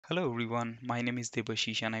Hello everyone, my name is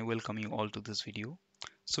Debashish and I welcome you all to this video.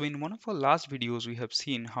 So in one of our last videos we have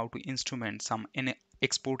seen how to instrument some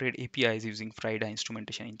exported APIs using Frida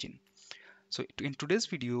instrumentation engine. So in today's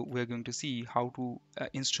video we are going to see how to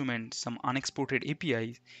instrument some unexported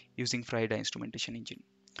APIs using Frida instrumentation engine.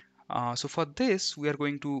 So for this we are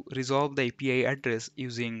going to resolve the API address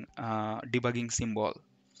using debugging symbol.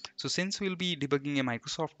 So since we'll be debugging a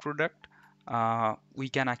Microsoft product, we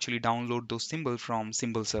can actually download those symbols from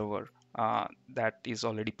symbol server that is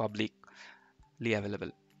already publicly available.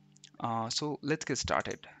 So let's get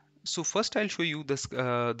started. So first I'll show you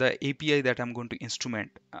the API that I'm going to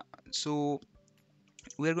instrument. So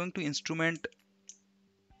we are going to instrument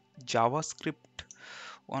JavaScript,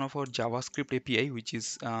 one of our JavaScript API, which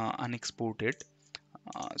is unexported.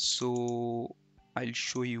 So I'll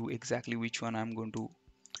show you exactly which one I'm going to.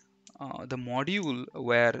 The module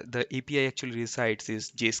where the API actually resides is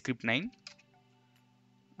JScript 9.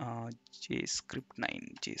 JScript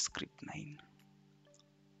 9.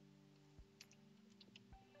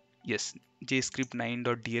 Yes, JScript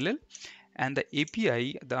 9.dll. And the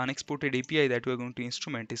API, the unexported API that we're going to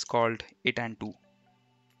instrument is called 8 and 2.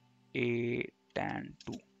 8 and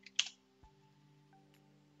 2.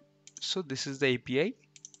 So this is the API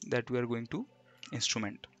that we are going to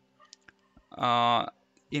instrument.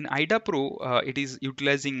 In IDA Pro, it is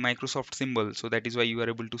utilizing Microsoft symbol, so that is why you are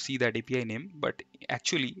able to see that API name, but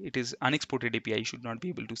actually it is unexported API. You should not be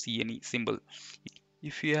able to see any symbol.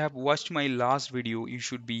 If you have watched my last video, you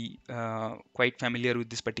should be quite familiar with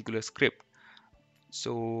this particular script.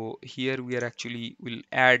 So here we are actually will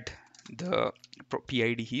add the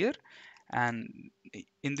PID here, and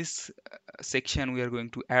in this section we are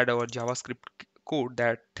going to add our JavaScript code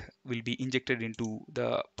that will be injected into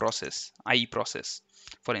the process IE process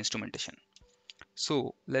for instrumentation.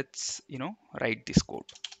 So let's write this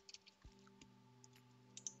code.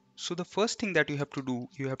 So the first thing that you have to do,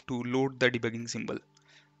 you have to load the debugging symbol.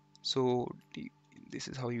 So this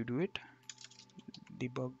is how you do it.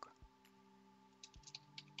 Debug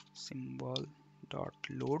symbol dot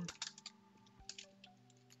load,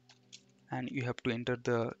 and you have to enter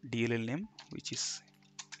the DLL name, which is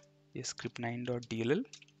script9.dll.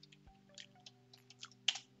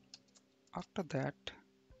 After that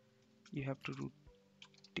you have to do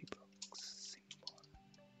debug symbol.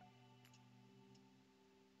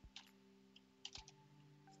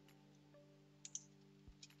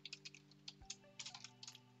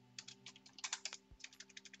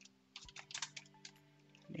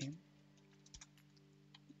 Name,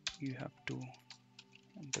 you have to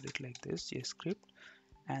enter it like this, JScript,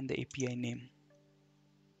 and the API name.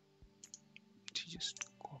 So just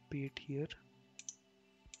copy it here,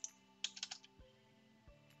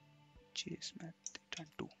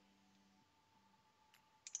 JSmath2.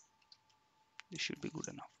 This should be good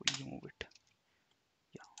enough. We'll remove it.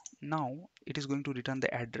 Yeah, now it is going to return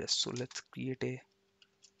the address, so let's create a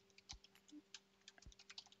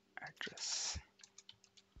address.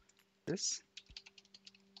 This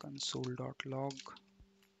console.log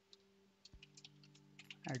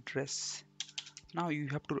address. Now we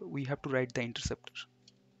have to write the interceptor.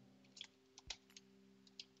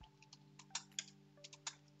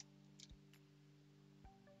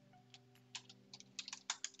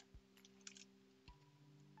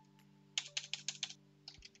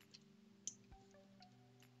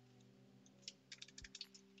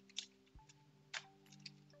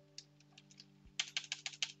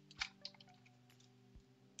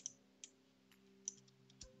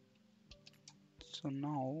 So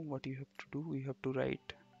now what you have to do, we have to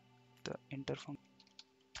write the enter function.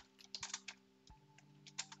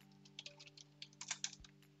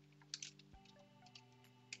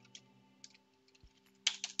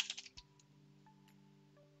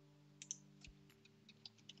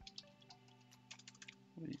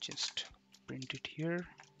 We'll just print it here,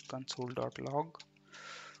 console.log.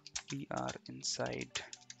 We are inside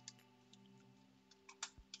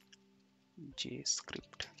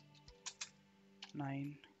JScript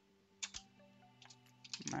 9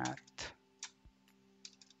 math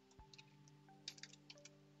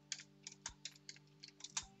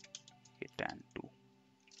it and 2.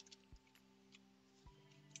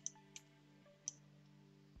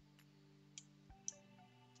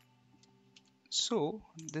 So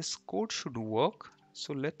this code should work.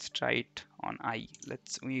 So let's try it on IE.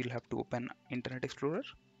 We'll have to open Internet Explorer,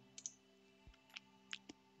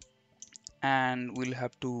 and we'll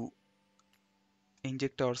have to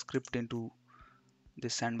inject our script into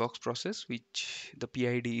this sandbox process, which the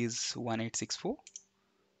PID is 1864.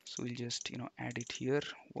 So we'll just add it here,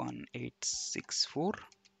 1864,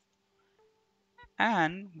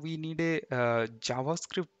 and we need a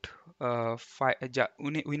JavaScript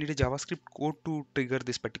we need a JavaScript code to trigger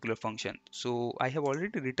this particular function. So I have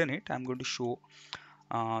already written it. I'm going to show.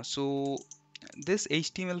 So this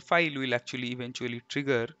HTML file will actually eventually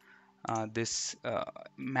trigger this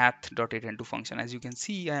math.8n2 function. As you can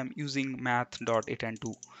see, I am using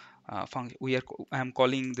math.8n2 function. I am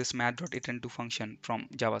calling this math.8n2 function from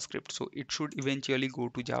JavaScript. So it should eventually go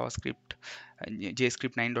to JavaScript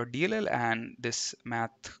JScript 9.dll and this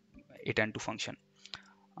math8n2 function.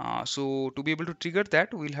 So to be able to trigger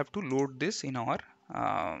that, we'll have to load this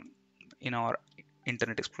uh, in our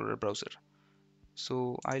Internet Explorer browser.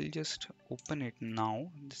 So I'll just open it now.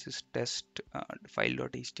 This is test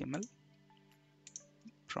file.html.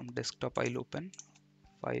 From desktop, I'll open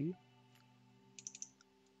file.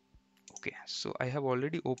 Okay, so I have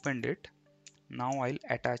already opened it. Now I'll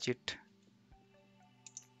attach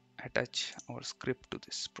our script to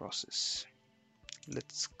this process.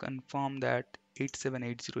 Let's confirm that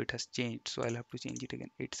 8780 it has changed, so I'll have to change it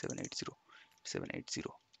again.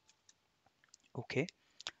 8780. Okay,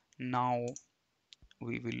 now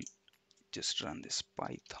we will just run this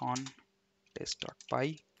python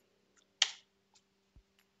test.py.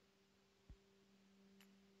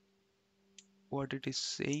 What it is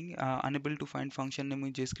saying, unable to find function name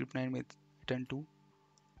in JScript 9 with 10.2.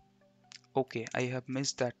 Okay, I have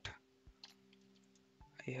missed that.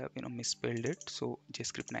 I have misspelled it, so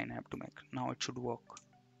JScript 9 I have to make. Now it should work.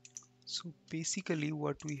 So basically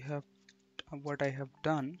what I have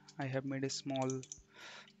done, I have made a small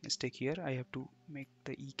mistake here. I have to make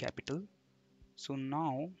the E capital. So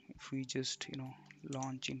now if we just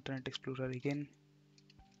launch Internet Explorer again,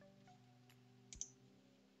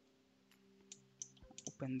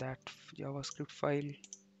 open that JavaScript file,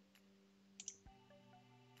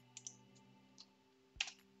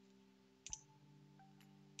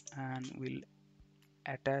 and we'll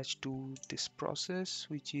attach to this process,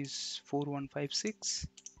 which is 4156.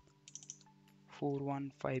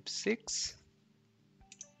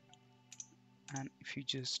 And if you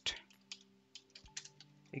just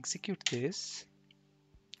execute this,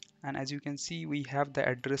 and as you can see, we have the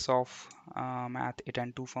address of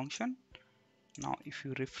math8n2 function. Now if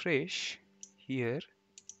you refresh here,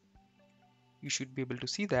 you should be able to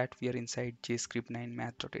see that we are inside JScript 9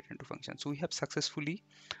 math.8n2 function. So we have successfully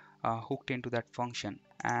hooked into that function,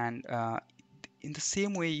 and in the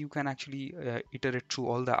same way you can actually iterate through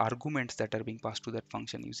all the arguments that are being passed to that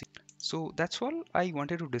function using. So that's all I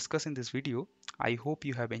wanted to discuss in this video. I hope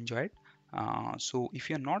you have enjoyed. So if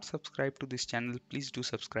you're not subscribed to this channel, please do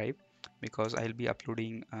subscribe, because I'll be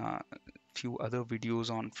uploading few other videos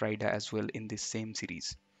on Frida as well in this same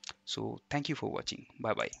series. So thank you for watching.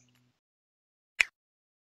 Bye bye.